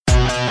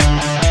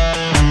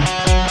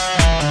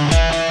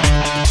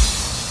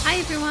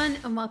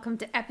and welcome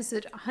to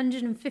episode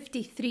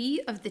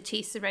 153 of the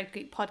Chase the Red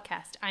Grape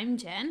podcast. I'm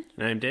Jen.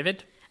 And I'm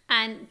David.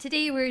 And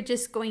today we're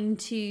just going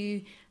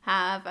to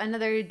have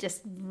another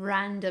just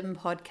random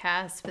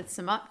podcast with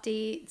some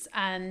updates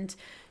and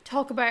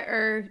talk about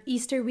our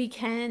Easter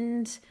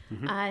weekend.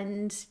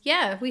 And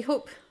yeah, we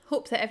hope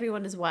that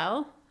everyone is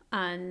well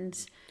and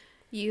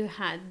you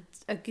had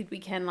a good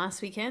weekend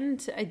last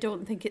weekend. I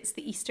don't think it's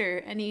the Easter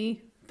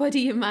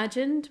anybody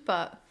imagined,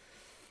 but...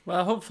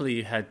 Well, hopefully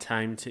you had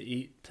time to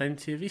eat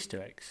plenty of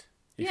Easter eggs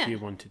if you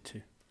wanted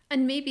to.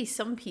 And maybe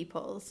some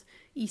people's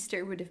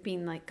Easter would have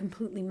been like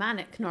completely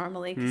manic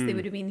normally because they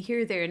would have been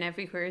here, there and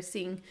everywhere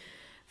seeing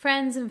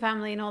friends and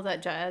family and all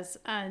that jazz.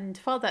 And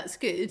while that's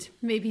good,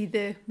 maybe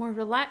the more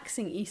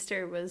relaxing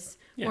Easter was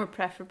more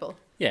preferable.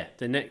 Yeah,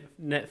 the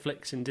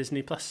Netflix and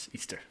Disney Plus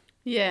Easter.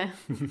 Yeah.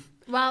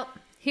 Well,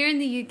 here in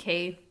the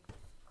UK,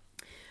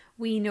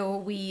 we know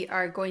we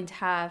are going to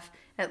have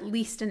at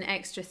least an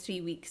extra 3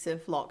 weeks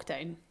of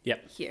lockdown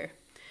here.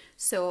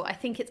 So I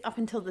think it's up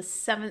until the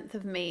 7th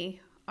of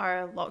May,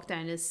 our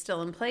lockdown is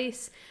still in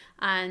place.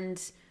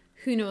 And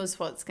who knows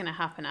what's going to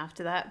happen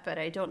after that. But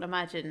I don't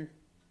imagine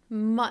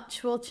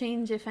much will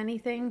change, if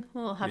anything.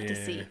 We'll have to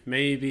see.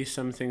 Maybe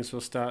some things will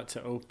start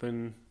to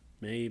open.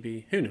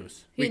 Maybe. Who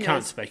knows? We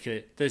can't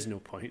speculate. There's no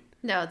point.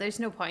 No, there's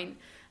no point.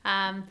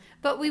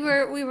 But we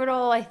were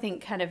all, I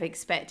think, kind of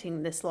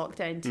expecting this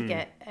lockdown to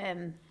get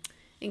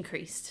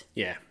increased.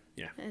 Yeah.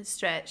 And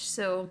stretched.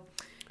 So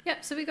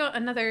we got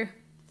another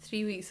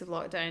 3 weeks of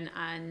lockdown,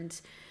 and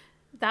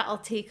that'll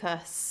take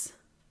us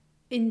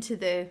into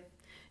the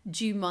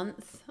due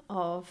month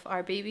of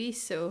our baby.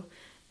 So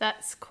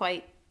that's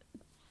quite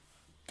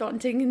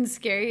daunting and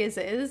scary as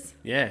it is.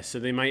 Yeah, so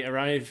they might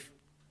arrive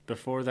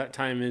before that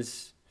time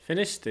is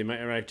finished. They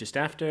might arrive just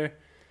after.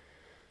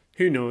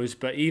 Who knows?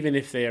 But even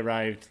if they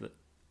arrived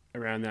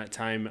around that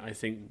time, I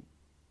think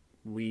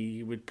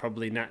we would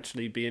probably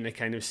naturally be in a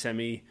kind of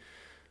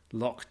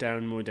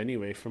semi-lockdown mode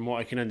anyway. From what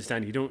I can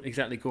understand, you don't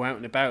exactly go out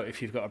and about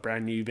if you've got a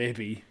brand new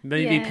baby.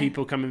 Maybe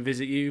people come and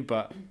visit you,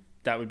 but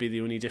that would be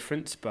the only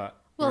difference. But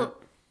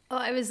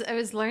I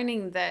was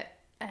learning that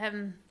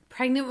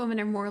pregnant women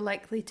are more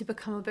likely to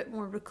become a bit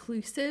more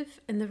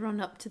reclusive in the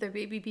run-up to their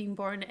baby being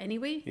born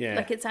anyway. Yeah.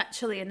 Like it's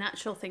actually a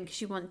natural thing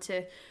because you want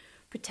to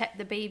protect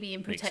the baby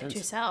and protect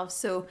yourself.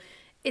 So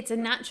it's a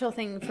natural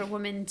thing for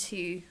women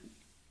to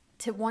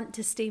want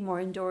to stay more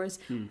indoors,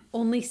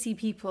 only see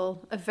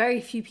people, a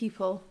very few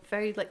people,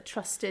 very like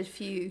trusted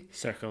few.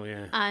 Circle,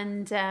 yeah.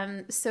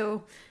 And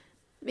so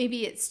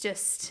maybe it's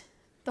just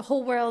the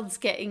whole world's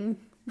getting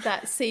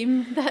that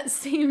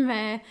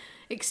same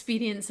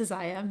experience as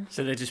I am.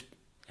 So they're just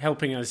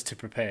helping us to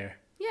prepare.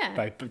 Yeah.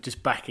 By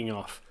just backing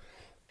off.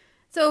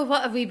 So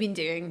what have we been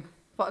doing?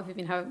 What have we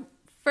been having?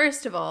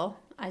 First of all,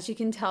 as you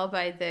can tell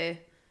by the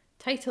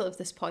title of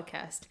this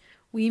podcast,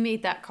 we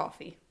made that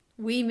coffee.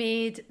 We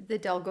made the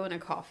Dalgona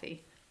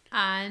coffee.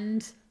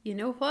 And you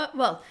know what?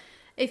 Well,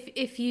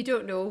 if you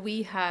don't know,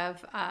 we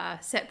have a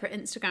separate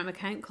Instagram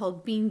account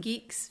called Bean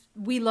Geeks.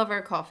 We love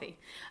our coffee.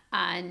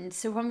 And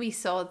so when we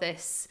saw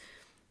this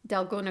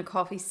Dalgona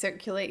coffee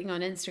circulating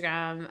on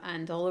Instagram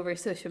and all over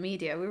social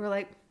media, we were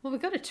like, well,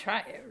 we've got to try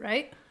it,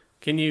 right?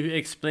 Can you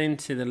explain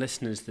to the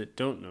listeners that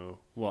don't know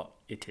what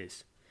it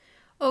is?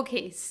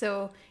 Okay,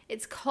 so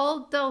it's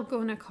called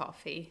Dalgona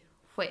coffee,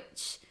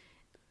 which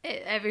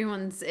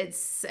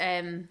it's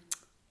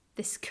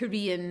this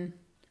Korean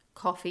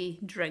coffee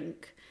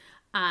drink.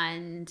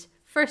 And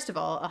first of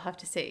all, I'll have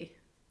to say,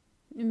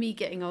 me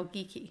getting all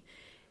geeky,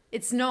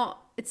 it's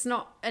not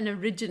an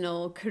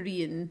original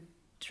Korean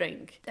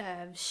drink.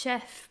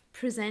 Chef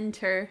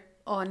presenter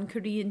on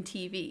Korean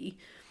TV,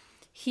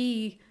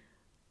 he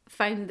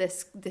found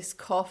this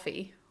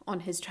coffee on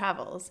his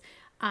travels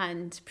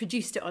and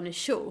produced it on his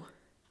show.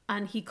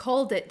 And he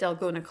called it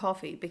Dalgona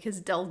coffee because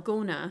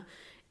Dalgona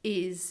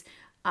is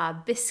a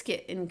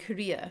biscuit in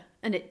Korea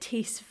and it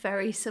tastes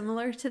very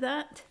similar to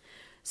that.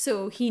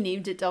 So he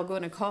named it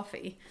Dalgona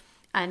coffee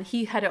and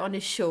he had it on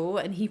his show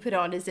and he put it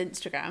on his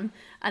Instagram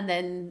and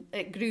then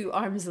it grew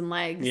arms and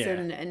legs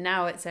and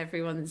now it's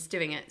everyone's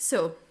doing it.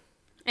 So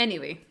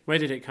anyway. Where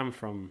did it come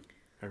from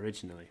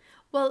originally?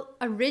 Well,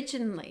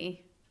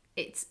 originally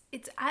it's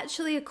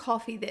actually a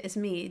coffee that is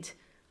made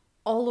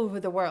all over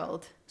the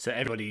world. So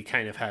everybody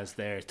kind of has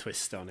their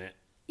twist on it.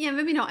 Yeah,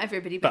 maybe not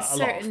everybody, but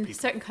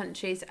certain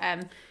countries.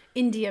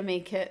 India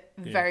make it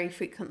very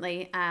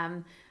frequently.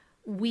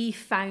 We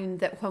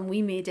found that when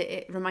we made it,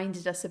 it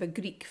reminded us of a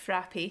Greek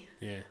frappe.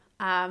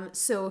 Yeah.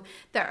 So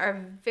there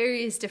are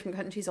various different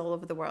countries all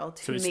over the world.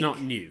 So it's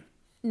not new?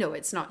 No,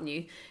 it's not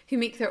new. Who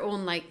make their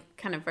own like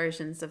kind of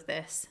versions of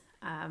this.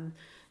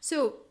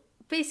 So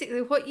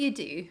basically what you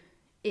do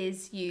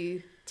is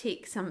you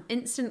take some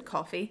instant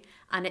coffee,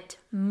 and it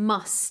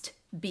must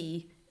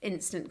be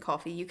instant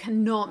coffee. You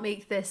cannot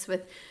make this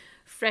with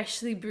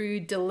freshly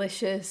brewed,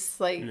 delicious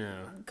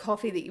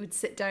coffee that you would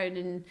sit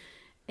down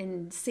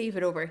and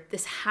savor over.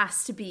 This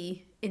has to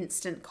be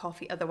instant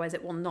coffee, otherwise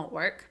it will not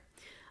work.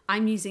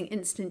 I'm using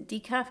instant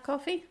decaf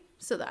coffee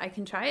so that I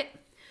can try it.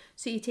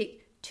 So you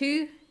take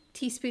 2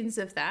 teaspoons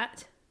of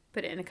that,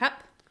 put it in a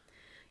cup,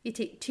 You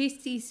take 2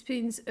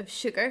 teaspoons of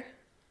sugar,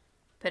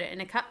 put it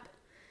in a cup,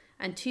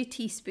 and 2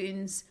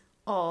 teaspoons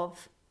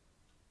of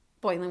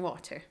boiling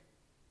water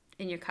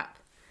in your cup.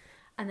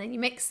 And then you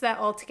mix that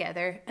all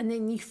together, and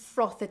then you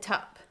froth it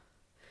up.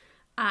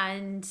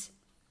 And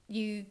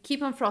you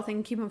keep on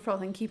frothing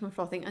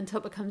until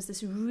it becomes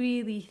this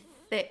really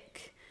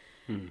thick,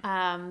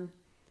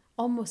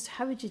 almost,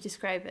 how would you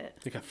describe it?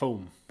 Like a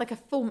foam. Like a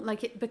foam,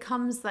 like it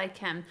becomes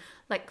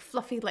like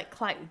fluffy, like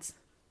clouds.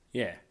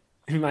 Yeah.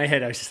 In my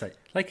head, I was just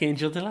like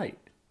Angel Delight.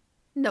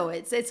 No,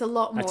 it's a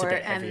lot more. That's a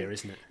bit heavier,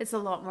 isn't it? It's a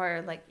lot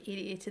more like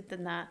aerated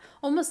than that.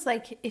 Almost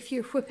like if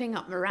you're whipping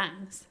up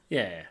meringues.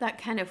 Yeah. That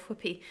kind of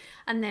whippy.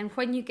 And then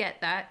when you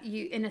get that,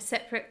 you in a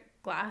separate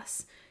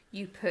glass,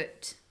 you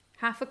put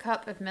half a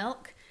cup of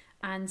milk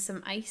and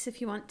some ice if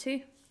you want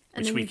to.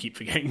 And Which we keep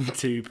forgetting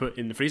to put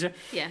in the freezer.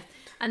 Yeah.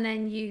 And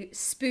then you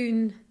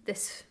spoon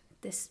this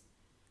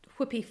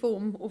whippy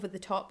foam over the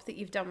top that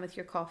you've done with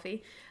your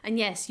coffee. And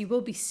yes, you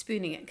will be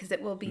spooning it because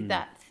it will be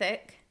that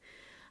thick.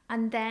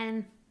 And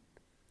then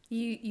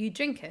you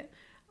drink it.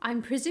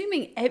 I'm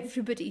presuming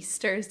everybody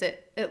stirs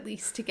it at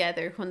least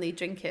together when they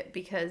drink it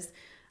because,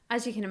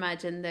 as you can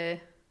imagine,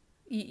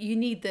 you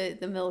need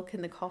the milk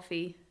and the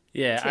coffee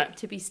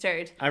to be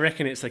stirred. I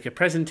reckon it's like a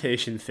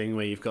presentation thing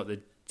where you've got the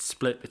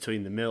split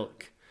between the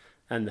milk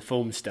and the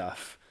foam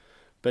stuff.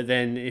 But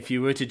then if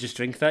you were to just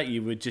drink that,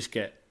 you would just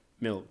get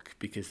milk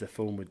because the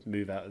foam would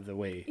move out of the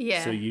way.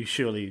 Yeah. So you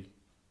surely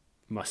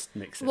must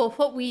mix it. Well,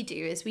 what we do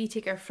is we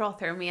take our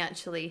frother and we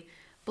actually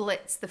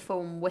blitz the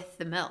foam with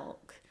the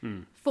milk,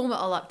 foam it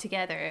all up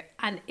together,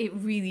 and it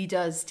really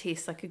does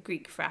taste like a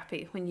Greek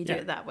frappe when you do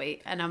it that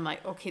way. And I'm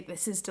like, okay,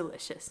 this is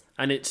delicious.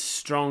 And it's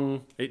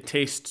strong. It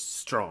tastes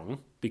strong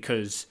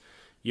because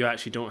you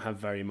actually don't have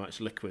very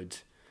much liquid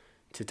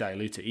to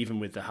dilute it,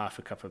 even with the half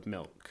a cup of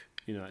milk.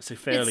 You know, it's a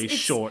fairly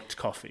short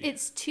coffee.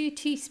 It's 2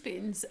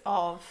 teaspoons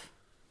of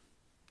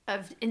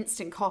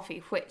instant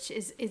coffee, which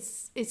is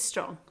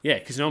strong. Yeah,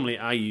 because normally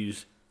I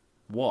use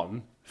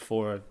 1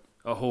 for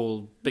a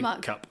whole big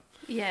cup.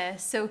 Yeah,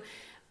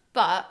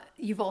 but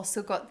you've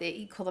also got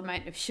the equal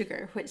amount of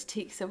sugar, which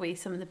takes away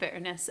some of the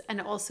bitterness,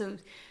 and also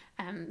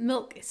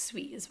milk is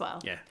sweet as well.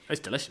 Yeah,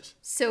 it's delicious.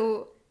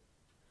 So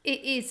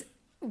it is.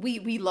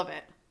 We love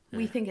it. Yeah.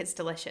 We think it's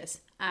delicious.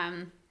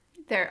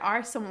 There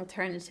are some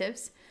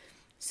alternatives.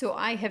 So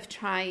I have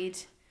tried,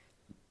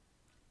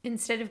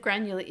 instead of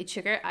granulated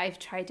sugar, I've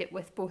tried it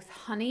with both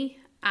honey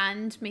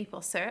and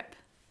maple syrup,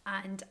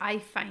 and I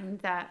find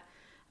that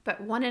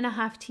about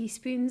 1.5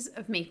 teaspoons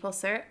of maple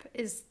syrup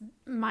is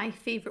my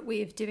favourite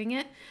way of doing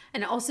it.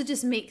 And it also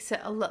just makes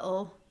it a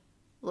little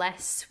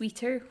less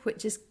sweeter,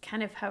 which is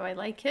kind of how I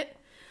like it.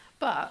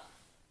 But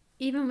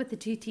even with the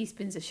 2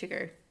 teaspoons of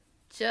sugar,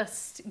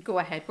 just go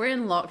ahead. We're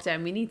in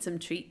lockdown. We need some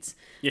treats.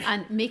 Yeah.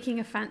 And making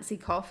a fancy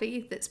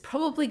coffee that's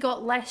probably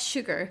got less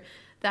sugar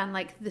than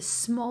like the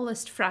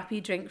smallest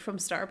frappe drink from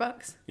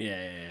Starbucks.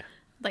 Yeah.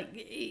 Like,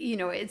 you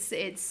know, it's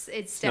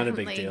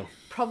definitely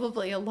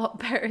probably a lot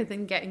better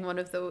than getting one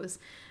of those.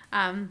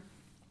 And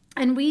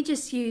we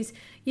just use,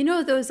 you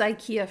know, those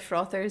IKEA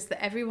frothers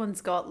that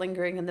everyone's got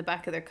lingering in the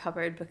back of their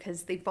cupboard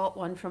because they bought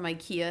one from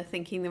IKEA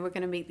thinking they were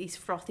going to make these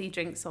frothy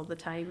drinks all the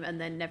time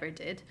and then never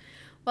did.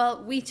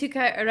 Well, we took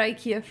out our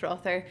IKEA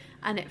frother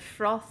and it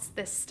froths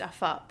this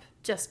stuff up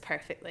just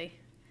perfectly.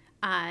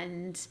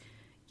 And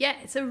yeah,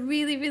 it's a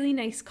really, really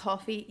nice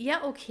coffee. Yeah,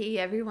 okay,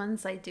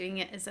 everyone's like doing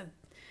it as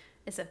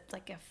it's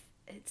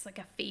like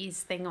a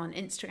phase thing on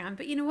Instagram,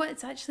 but you know what?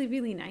 It's actually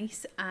really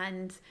nice.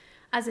 And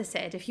as I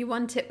said, if you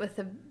want it with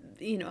a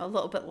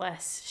little bit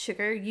less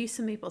sugar, use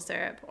some maple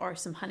syrup or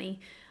some honey,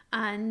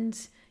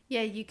 and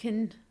yeah, you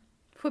can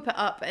whip it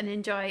up and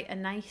enjoy a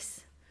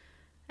nice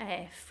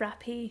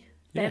frappe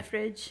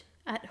beverage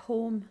at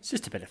home. It's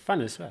just a bit of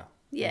fun as well.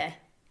 Yeah,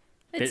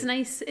 it's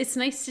nice. It's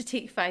nice to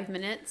take 5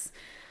 minutes,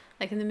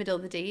 like in the middle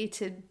of the day,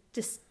 to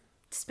just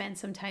spend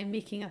some time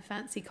making a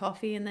fancy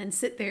coffee and then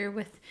sit there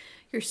with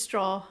your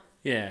straw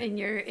in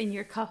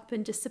your cup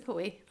and just sip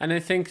away. And I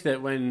think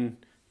that when,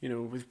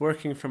 with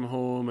working from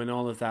home and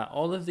all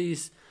of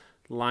these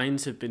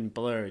lines have been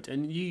blurred,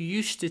 and you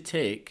used to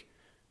take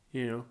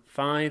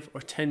 5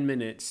 or 10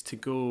 minutes to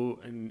go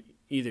and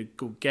either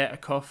go get a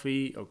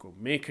coffee or go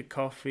make a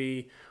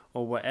coffee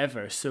or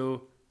whatever.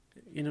 So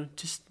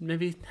just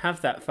maybe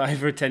have that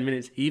 5 or 10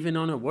 minutes even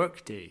on a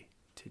work day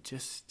to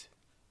just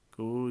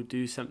go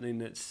do something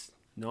that's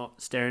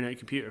not staring at a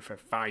computer for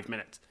 5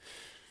 minutes.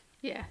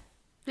 Yeah,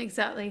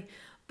 exactly.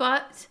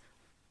 But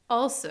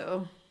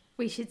also,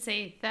 we should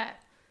say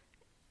that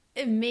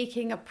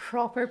making a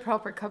proper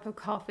cup of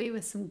coffee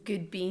with some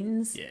good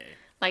beans,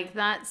 like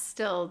that's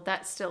still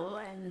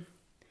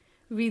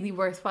really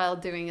worthwhile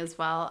doing as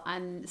well,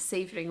 and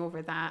savouring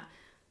over that.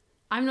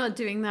 I'm not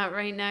doing that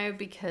right now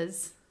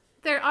because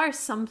there are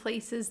some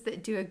places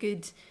that do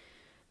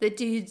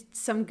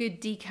some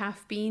good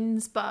decaf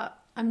beans, but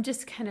I'm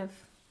just kind of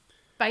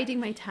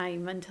biding my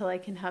time until I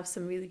can have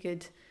some really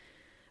good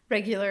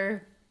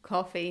regular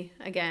coffee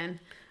again.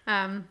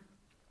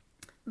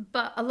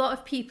 But a lot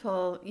of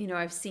people,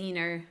 I've seen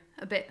are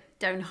a bit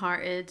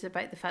downhearted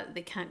about the fact that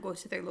they can't go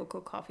to their local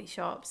coffee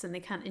shops and they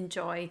can't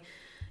enjoy,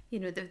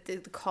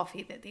 the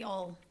coffee that they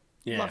all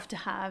love to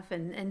have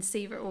and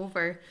savor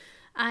over.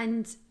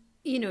 And,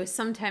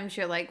 sometimes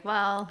you're like,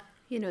 well,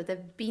 the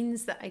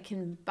beans that I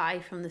can buy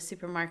from the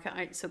supermarket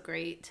aren't so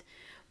great.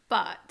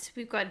 But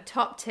we've got a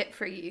top tip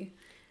for you.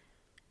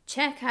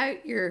 Check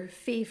out your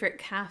favorite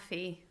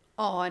cafe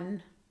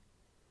on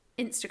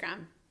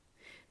Instagram,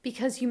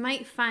 because you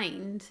might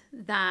find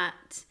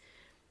that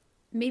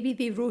maybe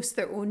they roast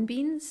their own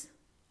beans,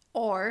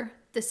 or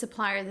the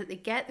supplier that they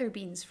get their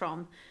beans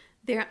from,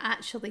 they're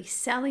actually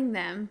selling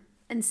them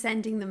and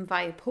sending them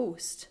via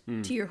post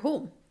to your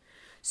home.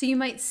 So you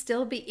might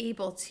still be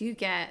able to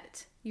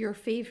get your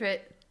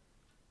favorite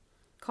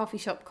coffee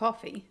shop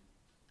coffee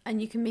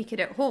and you can make it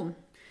at home.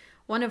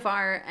 One of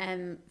our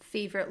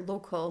favorite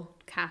local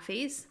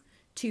cafes,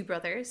 Two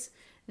Brothers,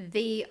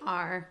 they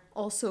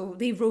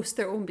roast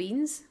their own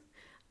beans,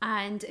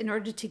 and in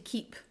order to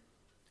keep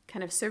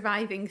kind of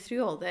surviving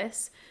through all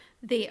this,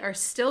 they are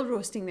still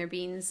roasting their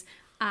beans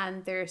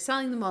and they're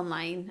selling them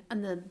online,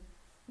 and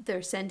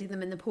they're sending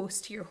them in the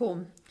post to your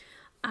home.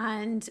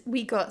 And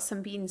we got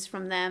some beans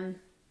from them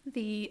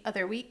the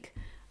other week,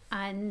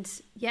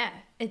 and yeah,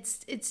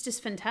 it's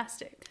just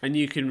fantastic. And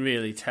you can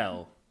really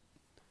tell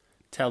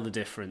the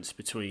difference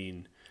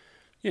between,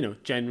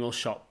 general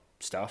shop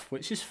stuff,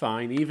 which is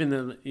fine, even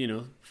the,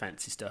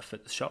 fancy stuff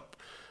at the shop,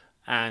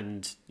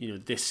 and,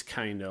 this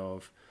kind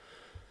of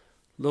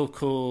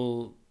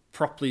local,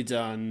 properly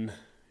done,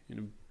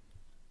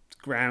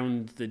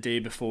 ground the day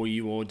before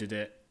you ordered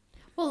it.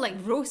 Well, like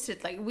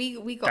roasted, like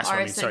we got That's ours. What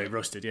I mean. Sorry,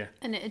 roasted, yeah.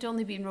 And it had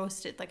only been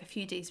roasted like a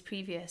few days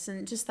previous,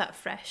 and just that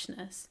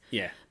freshness.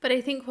 Yeah. But I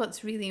think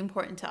what's really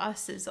important to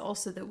us is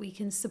also that we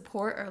can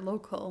support our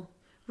local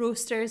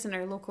roasters and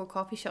our local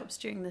coffee shops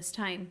during this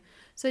time.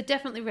 So I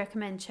definitely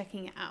recommend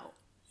checking it out.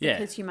 Yeah.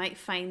 Because you might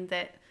find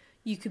that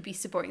you could be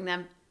supporting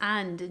them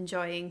and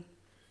enjoying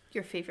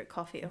your favourite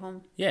coffee at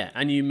home. Yeah,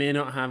 and you may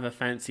not have a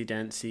fancy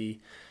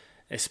dancy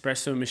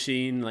espresso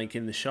machine like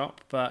in the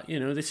shop, but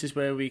this is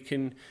where we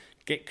can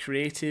get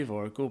creative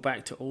or go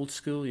back to old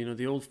school.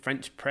 The old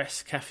French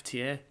press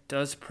cafetiere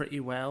does pretty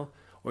well,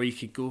 or you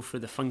could go for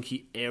the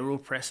funky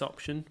AeroPress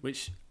option,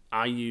 which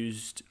I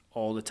used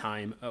all the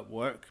time at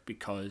work,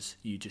 because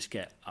you just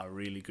get a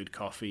really good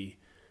coffee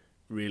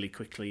really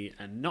quickly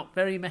and not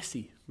very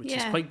messy, which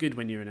is quite good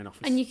when you're in an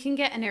office. And you can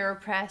get an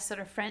AeroPress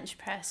or a French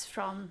press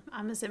from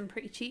Amazon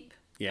pretty cheap.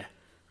 Yeah.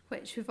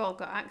 Which we've all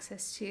got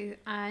access to.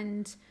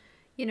 And,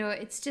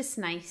 it's just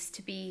nice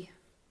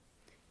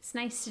it's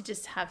nice to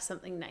just have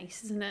something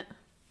nice, isn't it?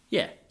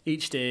 Yeah.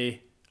 Each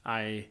day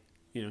I,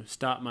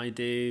 start my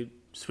day,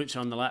 switch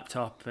on the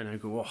laptop, and I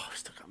go, oh, I've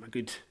still got my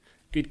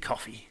good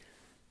coffee.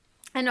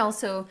 And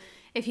also,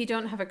 if you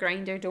don't have a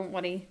grinder, don't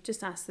worry.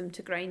 Just ask them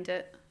to grind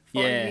it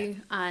for you,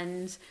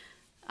 and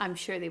I'm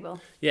sure they will.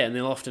 Yeah, and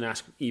they'll often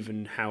ask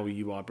even how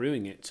you are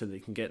brewing it, so they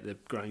can get the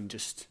grind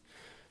just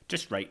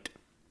right.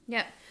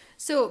 Yeah.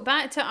 So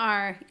back to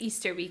our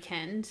Easter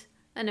weekend,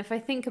 and if I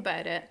think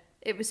about it,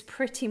 it was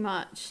pretty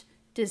much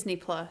Disney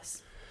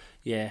Plus.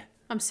 Yeah.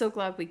 I'm so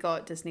glad we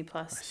got Disney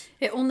Plus.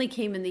 It only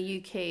came in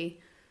the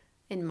UK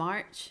in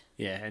March.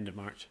 Yeah, end of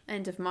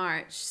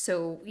March.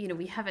 So,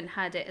 we haven't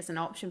had it as an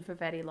option for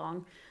very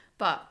long,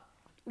 but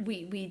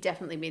we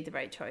definitely made the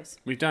right choice.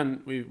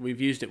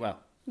 We've used it well.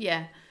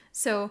 Yeah.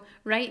 So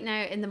right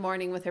now in the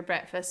morning with our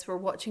breakfast, we're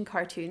watching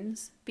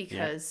cartoons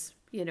because,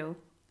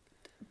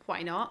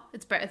 why not?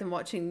 It's better than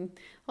watching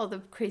all the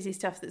crazy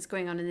stuff that's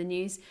going on in the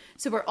news.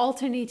 So we're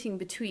alternating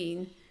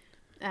between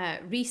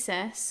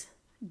Recess,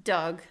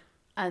 Doug,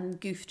 and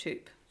Goof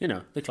Troop.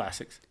 The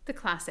classics. The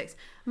classics.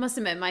 I must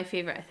admit, my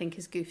favourite, I think,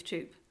 is Goof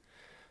Troop.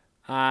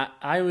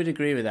 I would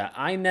agree with that.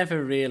 I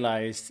never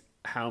realised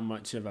how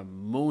much of a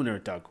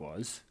moaner Doug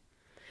was.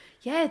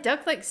 Yeah,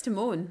 Doug likes to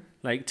moan.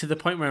 Like, to the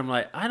point where I'm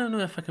like, I don't know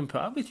if I can put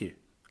up with you.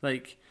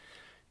 Like,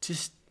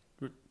 just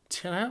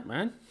chill out,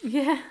 man.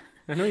 Yeah.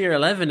 I know you're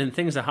 11 and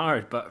things are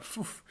hard, but...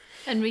 Oof.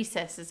 And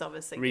Recess is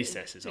obviously good.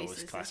 Recess is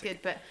always classic. Is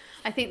good, but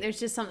I think there's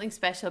just something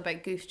special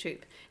about Goof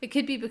Troop. It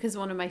could be because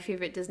one of my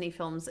favourite Disney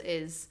films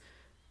is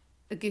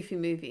a Goofy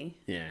movie.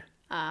 Yeah.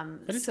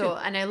 So,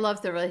 and I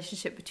love the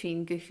relationship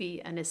between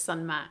Goofy and his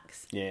son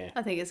Max. Yeah.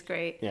 I think it's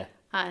great. Yeah.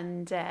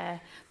 And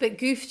but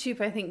Goof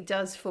Troop, I think,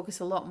 does focus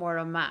a lot more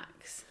on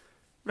Max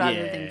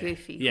rather than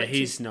Goofy. Yeah,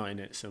 he's not in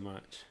it so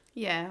much.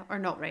 Yeah, or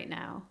not right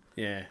now.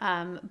 Yeah.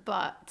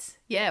 But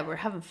yeah, we're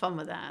having fun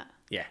with that.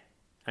 Yeah.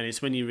 And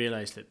it's when you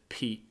realise that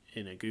Pete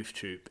in a Goof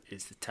Troop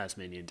is the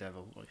Tasmanian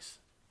Devil voice.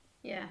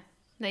 Yeah.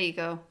 There you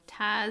go.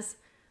 Taz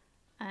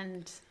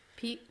and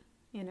Pete,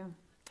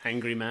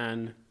 Angry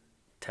man,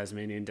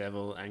 Tasmanian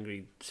Devil,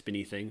 angry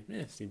spinny thing.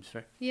 Yeah, seems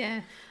fair.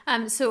 Yeah.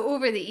 So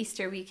over the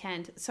Easter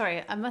weekend,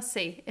 sorry, I must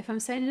say, if I'm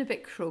sounding a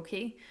bit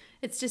croaky,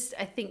 it's just,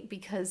 I think,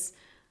 because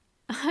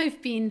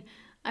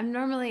I'm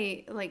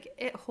normally like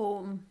at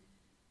home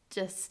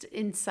just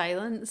in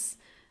silence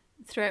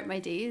throughout my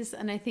days.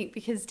 And I think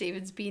because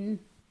David's been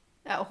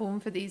at home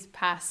for these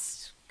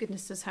past,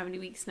 goodness knows how many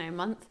weeks now, a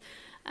month,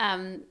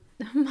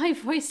 my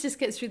voice just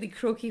gets really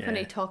croaky when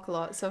I Yeah. talk a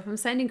lot. So if I'm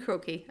sounding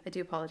croaky, I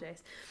do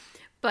apologise.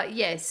 But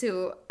yeah,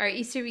 so our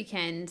Easter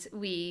weekend,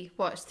 we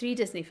watched 3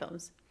 Disney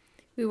films.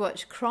 We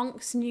watched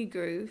Kronk's New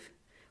Groove,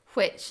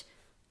 which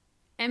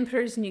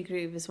Emperor's New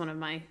Groove is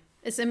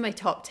it's in my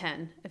top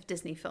 10 of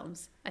Disney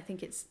films. I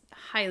think it's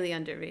highly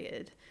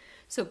underrated.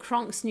 So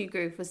Kronk's New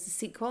Groove was the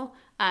sequel,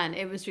 and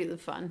it was really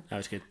fun. That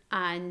was good.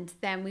 And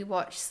then we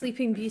watched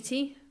Sleeping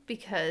Beauty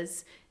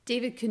because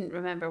David couldn't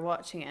remember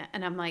watching it.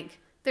 And I'm like,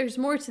 there's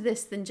more to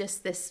this than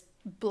just this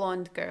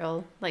blonde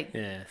girl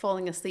Yeah.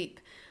 falling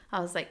asleep. I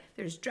was like,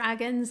 there's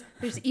dragons,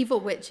 there's evil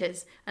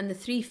witches, and the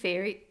three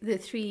fairies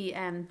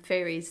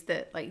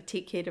that like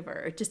take care of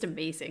her are just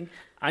amazing.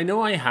 I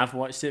know I have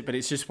watched it, but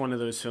it's just one of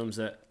those films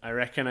that I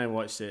reckon I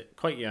watched it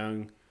quite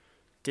young,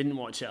 didn't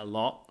watch it a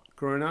lot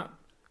growing up,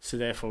 so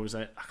therefore was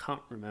like, I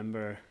can't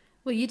remember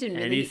Well, you didn't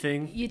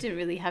anything. You didn't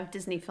really have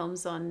Disney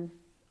films on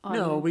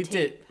No, we tape.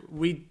 did.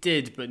 We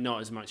did, but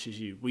not as much as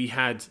you. We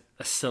had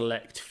a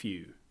select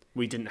few.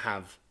 We didn't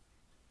have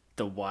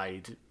the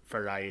wide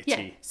variety.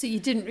 Yeah, so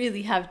you didn't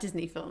really have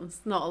Disney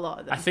films, not a lot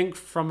of them. I think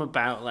from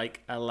about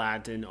like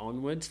Aladdin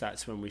onwards,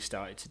 that's when we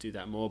started to do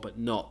that more, but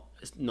not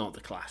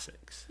the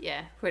classics.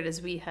 Yeah,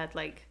 whereas we had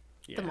like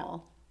them Yeah.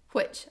 all,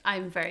 which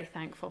I'm very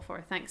thankful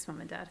for. Thanks, Mum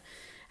and Dad.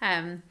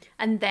 And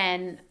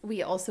then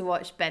we also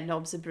watched Bed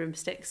Knobs and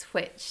Broomsticks,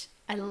 which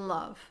I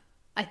love.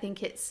 I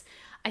think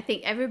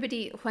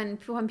everybody when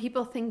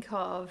people think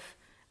of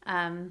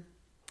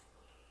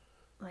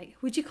like,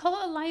 would you call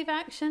it a live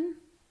action?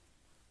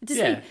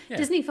 Yeah.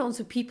 Disney films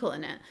with people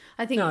in it.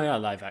 I think No, yeah,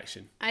 live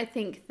action. I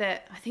think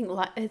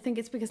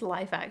it's because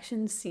live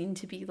actions seem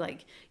to be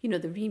like, you know,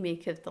 the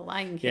remake of The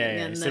Lion King. Yeah,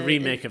 and it's the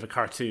remake of a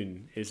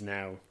cartoon is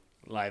now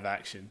live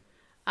action.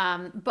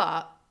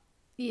 But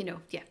you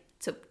know, yeah.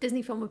 So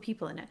Disney film with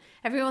people in it.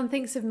 Everyone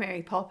thinks of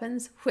Mary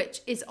Poppins,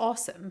 which is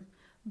awesome,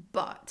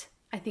 but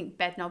I think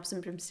Bed Knobs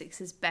and Broomsticks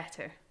is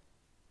better.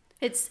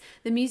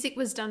 The music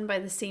was done by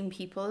the same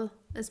people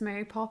as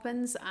Mary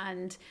Poppins,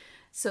 and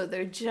so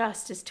they're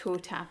just as toe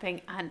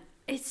tapping, and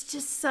it's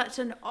just such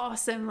an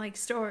awesome like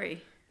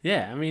story.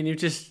 Yeah, I mean,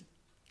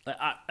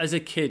 as a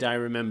kid, I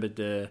remembered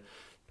the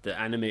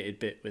animated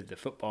bit with the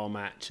football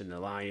match and the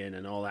lion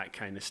and all that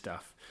kind of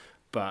stuff.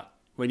 But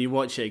when you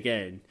watch it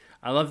again,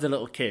 I love the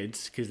little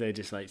kids because they're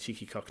just like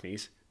cheeky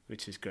cockneys,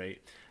 which is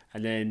great.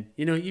 And then,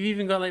 you know, you've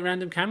even got like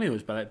random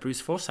cameos by like Bruce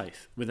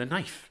Forsyth with a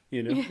knife,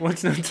 you know,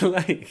 what's not to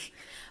like?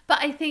 But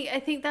I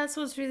think that's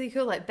what's really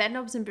cool. Like Bed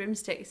Knobs and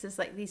Broomsticks is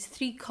like these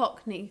 3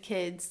 Cockney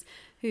kids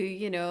who,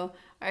 you know,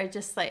 are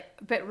just like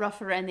a bit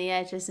rough around the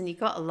edges, and you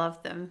gotta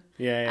love them.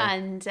 Yeah.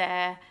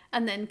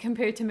 And then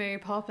compared to Mary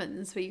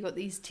Poppins, where you got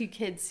these 2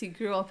 kids who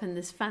grew up in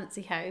this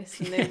fancy house,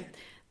 and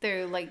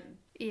they're like,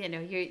 you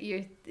know,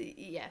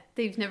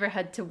 they've never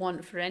had to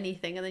want for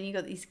anything, and then you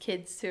got these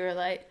kids who are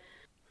like,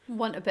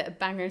 want a bit of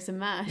bangers and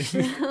mash.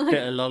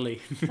 Bit of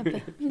lolly.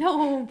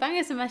 No,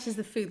 bangers and mash is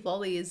the food.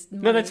 Lolly is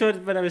money. No, that's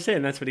what I was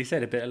saying. That's what he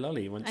said. A bit of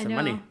lolly. He wants I some know.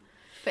 money.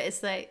 But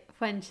it's like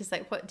when she's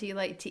like, "What do you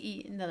like to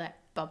eat?" and they're like,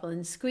 "Bubble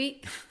and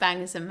squeak,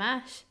 bangers and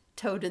mash,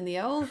 Toad and the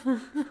Owl."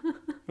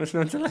 What's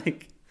not to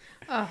like?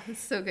 Oh, it's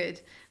so good.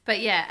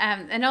 But yeah,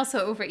 and also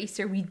over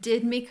Easter we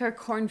did make our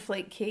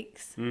cornflake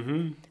cakes,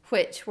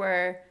 which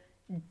were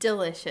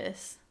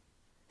delicious.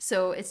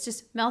 So it's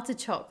just melted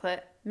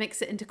chocolate,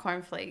 mix it into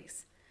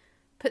cornflakes,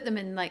 put them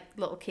in like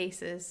little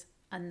cases,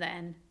 and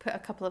then put a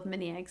couple of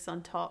mini eggs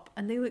on top,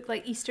 and they look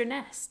like Easter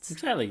nests.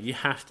 Exactly. You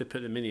have to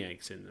put the mini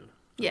eggs in though.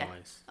 Yeah.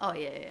 Otherwise. Oh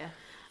yeah.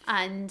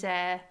 And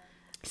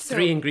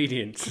 3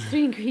 ingredients.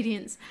 3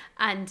 ingredients,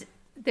 and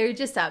they're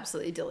just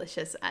absolutely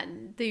delicious,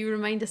 and they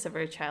remind us of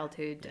our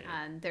childhood,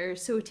 and they're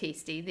so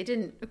tasty. They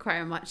didn't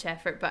require much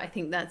effort, but I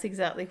think that's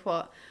exactly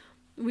what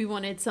we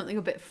wanted, something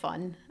a bit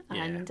fun,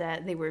 and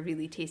they were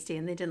really tasty,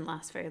 and they didn't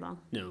last very long.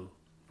 No.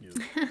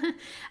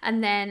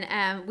 And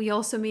then we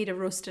also made a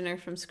roast dinner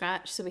from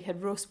scratch. So we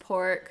had roast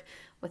pork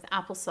with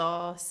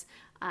applesauce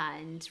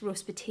and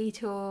roast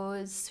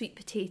potatoes, sweet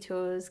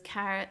potatoes,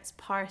 carrots,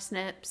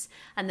 parsnips,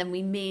 and then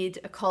we made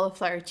a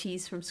cauliflower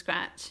cheese from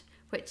scratch,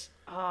 which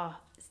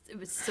it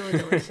was so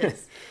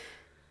delicious.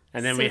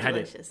 And then So we had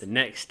delicious. it the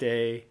next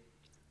day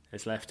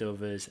as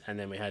leftovers, and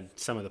then we had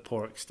some of the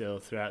pork still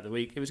throughout the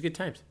week. It was good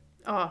times.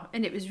 Oh,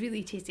 and it was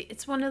really tasty.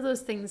 It's one of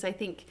those things, I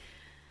think,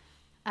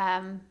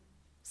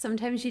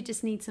 sometimes you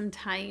just need some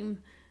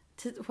time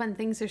when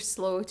things are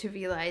slow to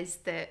realize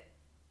that,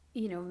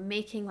 you know,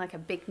 making like a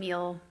big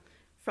meal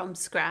from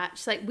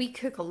scratch, like we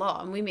cook a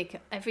lot and we make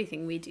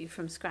everything we do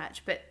from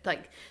scratch, but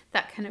like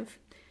that kind of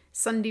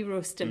Sunday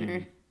roast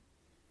dinner.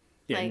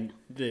 Yeah, Like- and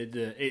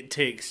it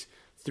takes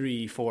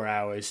 3-4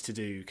 hours to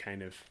do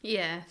kind of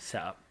Yeah.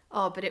 setup.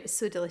 Oh, but it was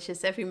so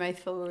delicious. Every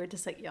mouthful we were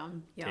just like,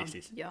 yum, yum,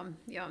 Tasties. yum,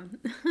 yum.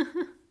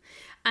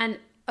 And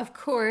of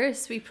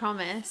course, we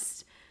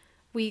promised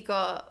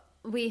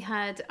we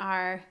had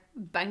our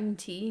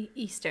Bounty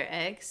Easter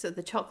egg, so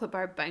the chocolate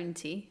bar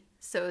Bounty.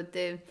 So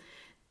the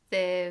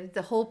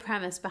whole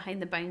premise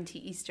behind the Bounty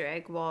Easter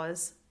egg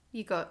was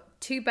you got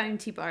 2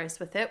 Bounty bars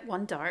with it,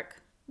 one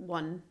dark,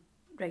 one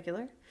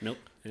regular. Milk.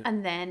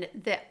 And then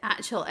the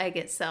actual egg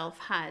itself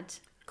had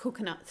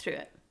coconut through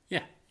it.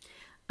 Yeah.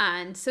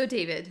 And so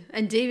David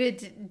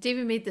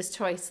made this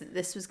choice that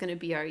this was going to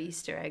be our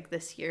Easter egg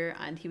this year,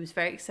 and he was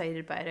very excited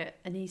about it,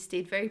 and he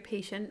stayed very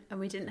patient, and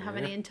we didn't have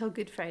any until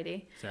Good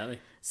Friday. Exactly.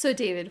 So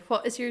David,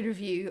 what is your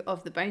review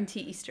of the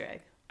Bounty Easter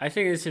egg? I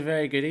think it's a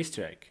very good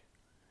Easter egg.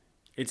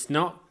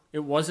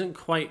 It wasn't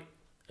quite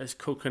as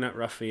coconut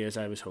ruffy as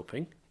I was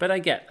hoping, but I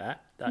get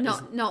that.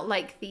 Not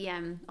like the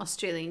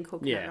Australian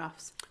coconut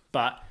ruffs.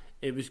 But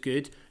it was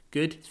good.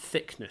 Good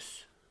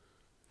thickness.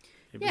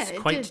 It was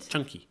quite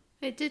chunky.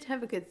 It did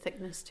have a good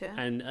thickness to it.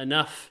 And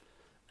enough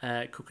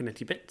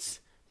coconutty bits,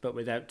 but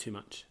without too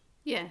much.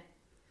 Yeah.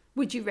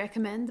 Would you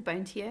recommend the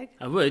Bounty egg?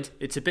 I would.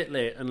 It's a bit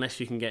late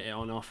unless you can get it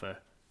on offer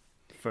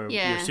for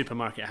your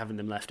supermarket having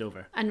them left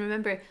over. And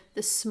remember,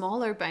 the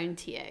smaller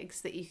Bounty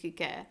eggs that you could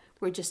get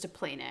were just a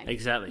plain egg.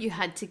 Exactly. You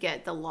had to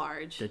get the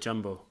large. The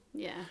jumbo.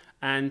 Yeah.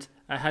 And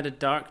I had a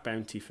dark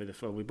Bounty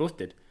we both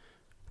did,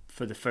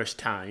 for the first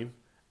time,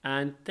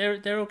 and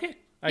they're okay.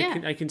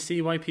 I can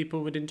see why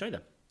people would enjoy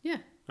them. Yeah.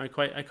 I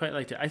quite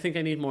liked it. I think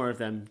I need more of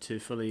them to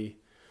fully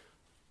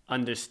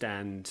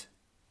understand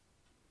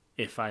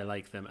if I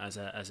like them as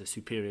a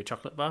superior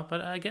chocolate bar,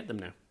 but I get them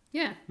now.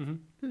 Yeah, It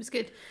was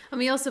good. And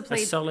we also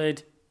played... A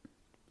solid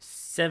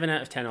 7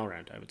 out of 10 all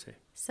round, I would say.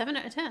 7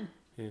 out of 10?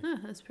 Yeah. Oh,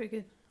 that's pretty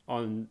good.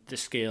 On the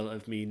scale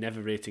of me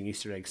never rating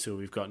Easter eggs, so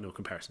we've got no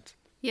comparisons.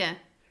 Yeah.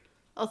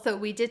 Although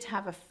we did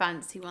have a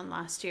fancy one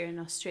last year in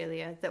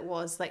Australia that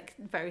was like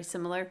very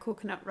similar,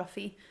 coconut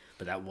ruffy.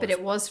 But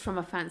it was from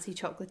a fancy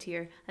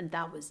chocolatier, and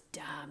that was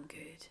damn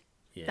good.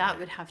 Yeah. That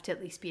would have to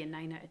at least be a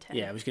 9 out of 10.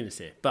 Yeah, I was going to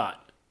say,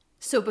 but...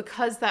 So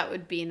because that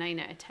would be a 9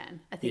 out of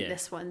 10, I think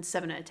this one,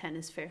 7 out of 10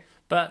 is fair.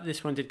 But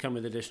this one did come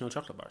with additional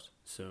chocolate bars,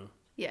 so...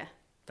 Yeah.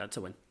 That's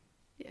a win.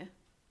 Yeah.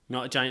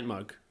 Not a giant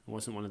mug. It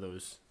wasn't one of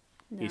those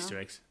Easter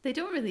eggs. They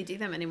don't really do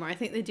them anymore. I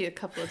think they do a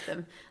couple of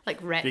them, like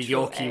retro the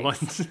Yorkie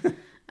eggs.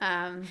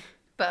 ones.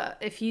 But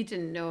if you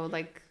didn't know,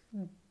 like...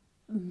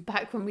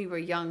 Back when we were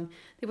young,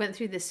 they went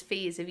through this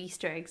phase of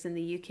Easter eggs in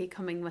the UK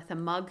coming with a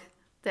mug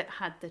that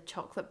had the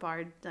chocolate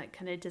bar like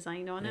kind of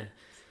design on it.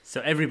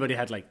 So everybody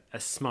had like a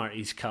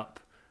Smarties cup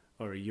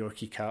or a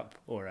Yorkie cup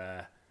or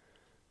a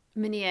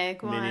mini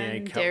egg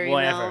one, cup, dairy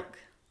whatever. milk.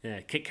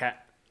 Yeah, Kit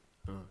Kat.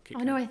 Oh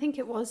no, I think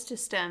it was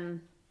just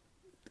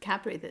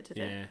Cadbury that did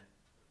it.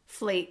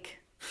 Flake.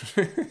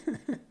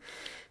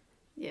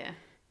 Yeah.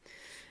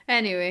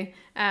 Anyway,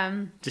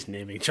 just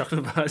naming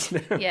chocolate bars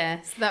now.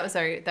 Yeah, so that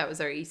was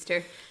our Easter.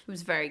 It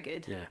was very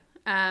good.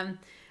 Yeah.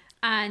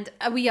 And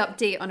a wee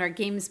update on our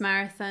games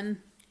marathon.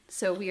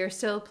 So we are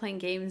still playing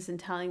games and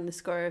telling the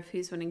score of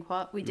who's winning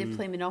what. We did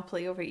play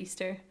Monopoly over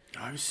Easter.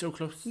 Oh, I was so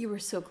close. You were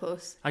so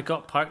close. I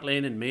got Park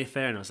Lane and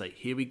Mayfair, and I was like,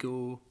 "Here we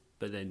go!"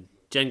 But then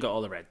Jen got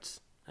all the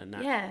reds, and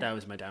that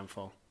was my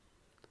downfall.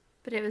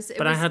 But it was.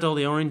 I had all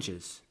the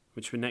oranges,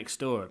 which were next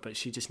door, but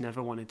she just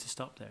never wanted to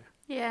stop there.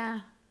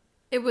 Yeah.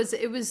 It was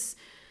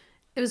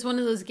one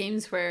of those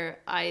games where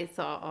I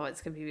thought, oh,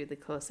 it's going to be really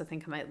close. I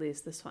think I might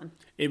lose this one.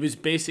 It was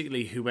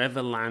basically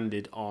whoever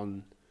landed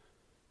on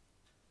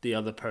the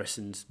other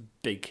person's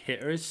big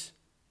hitters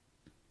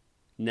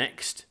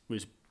next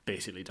was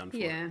basically done for.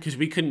 Yeah. Because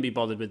we couldn't be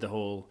bothered with the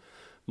whole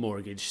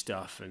mortgage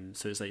stuff. And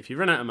so it's like, if you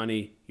run out of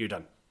money, you're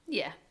done.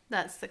 Yeah,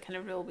 that's the kind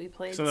of rule we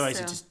played. So otherwise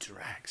it just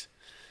drags.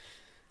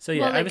 So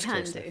yeah, I was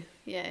close.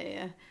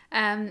 Yeah.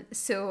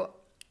 So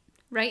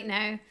right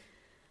now,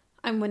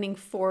 I'm winning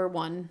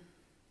 4-1.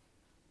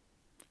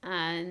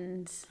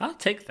 And... I'll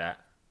take that.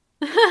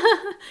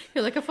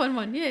 You're like a fun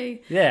one,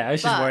 yay. Yeah, I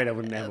was just worried I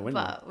wouldn't ever win.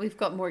 But we've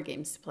got more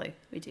games to play.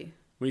 We do.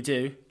 We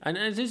do. And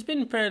it's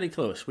been fairly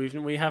close.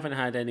 We haven't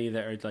had any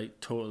that are like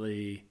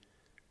totally...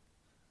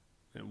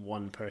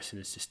 One person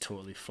is just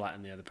totally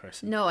flattened the other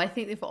person. No, I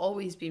think they've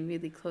always been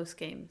really close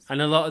games.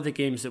 And a lot of the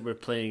games that we're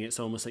playing, it's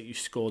almost like you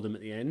score them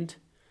at the end.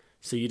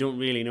 So you don't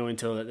really know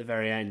until at the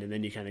very end, and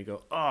then you kind of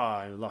go, oh,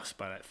 I lost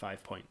by like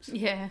 5 points.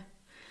 Yeah.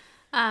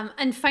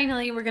 And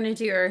finally, we're going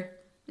to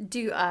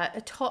do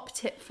a top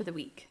tip for the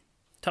week.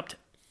 Top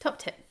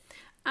tip.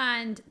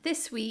 And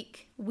this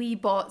week, we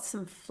bought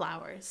some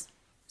flowers.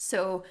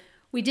 So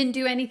we didn't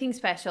do anything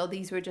special.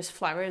 These were just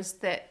flowers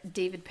that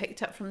David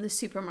picked up from the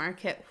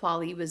supermarket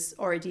while he was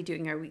already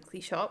doing our weekly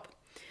shop.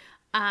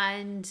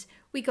 And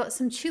we got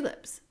some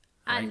tulips.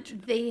 Right.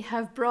 And they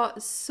have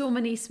brought so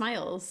many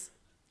smiles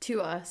to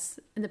us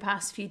in the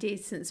past few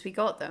days since we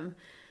got them.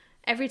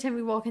 Every time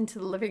we walk into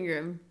the living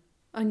room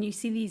and you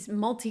see these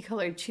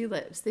multicolored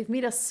tulips, they've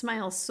made us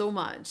smile so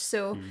much.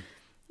 So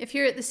if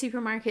you're at the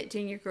supermarket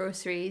doing your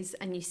groceries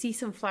and you see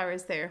some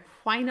flowers there,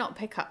 why not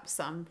pick up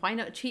some? Why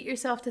not treat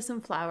yourself to some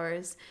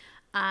flowers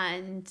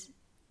and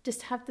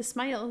just have the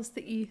smiles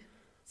that you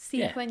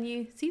see when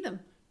you see them?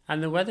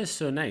 And the weather's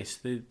so nice.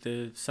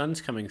 The sun's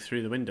coming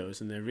through the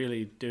windows and they're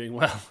really doing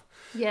well.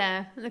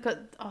 Yeah, and they've got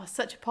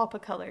such a pop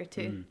of colour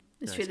too.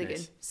 It's really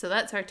good. So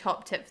that's our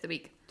top tip for the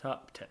week.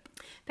 Top tip.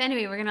 But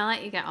anyway, we're going to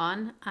let you get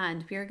on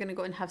and we're going to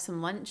go and have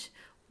some lunch.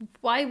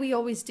 Why we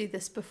always do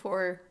this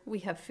before we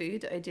have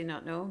food, I do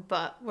not know.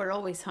 But we're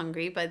always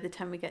hungry by the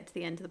time we get to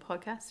the end of the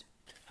podcast.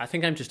 I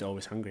think I'm just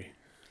always hungry.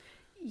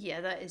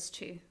 Yeah, that is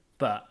true.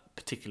 But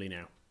particularly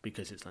now,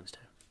 because it's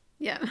lunchtime.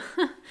 Yeah.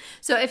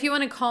 So if you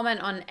want to comment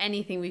on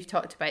anything we've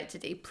talked about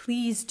today,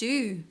 please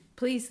do.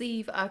 Please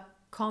leave a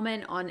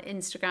comment on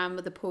Instagram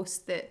with a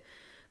post that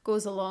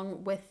goes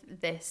along with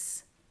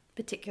this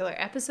particular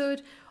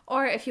episode.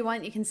 Or if you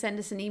want, you can send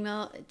us an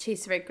email at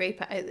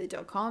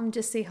chasetheredgrape@outlook.com.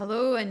 Just say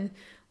hello and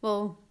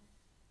we'll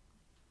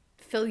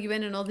fill you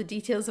in on all the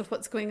details of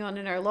what's going on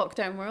in our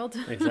lockdown world.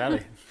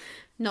 Exactly.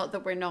 Not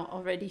that we're not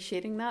already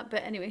sharing that,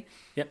 but anyway.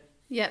 Yep.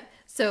 Yep.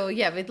 So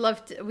yeah, we'd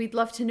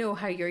love to know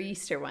how your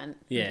Easter went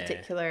Yeah. in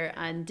particular,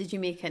 and did you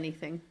make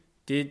anything?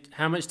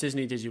 How much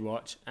Disney did you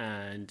watch,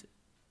 and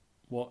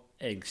what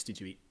eggs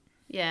did you eat?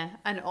 Yeah,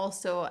 and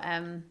also,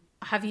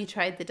 have you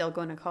tried the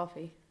Dalgona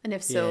coffee? And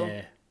if so,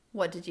 Yeah.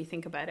 what did you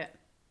think about it?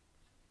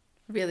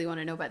 Really want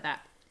to know about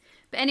that.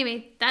 But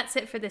anyway, that's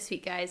it for this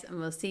week, guys, and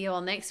we'll see you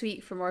all next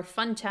week for more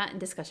fun chat and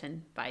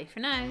discussion. Bye for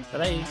now.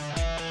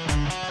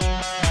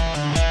 Bye-bye.